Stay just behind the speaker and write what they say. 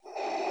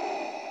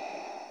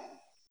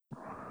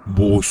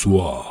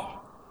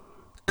Bonsoir.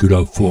 Que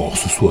la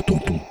force soit en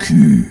ton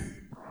cul.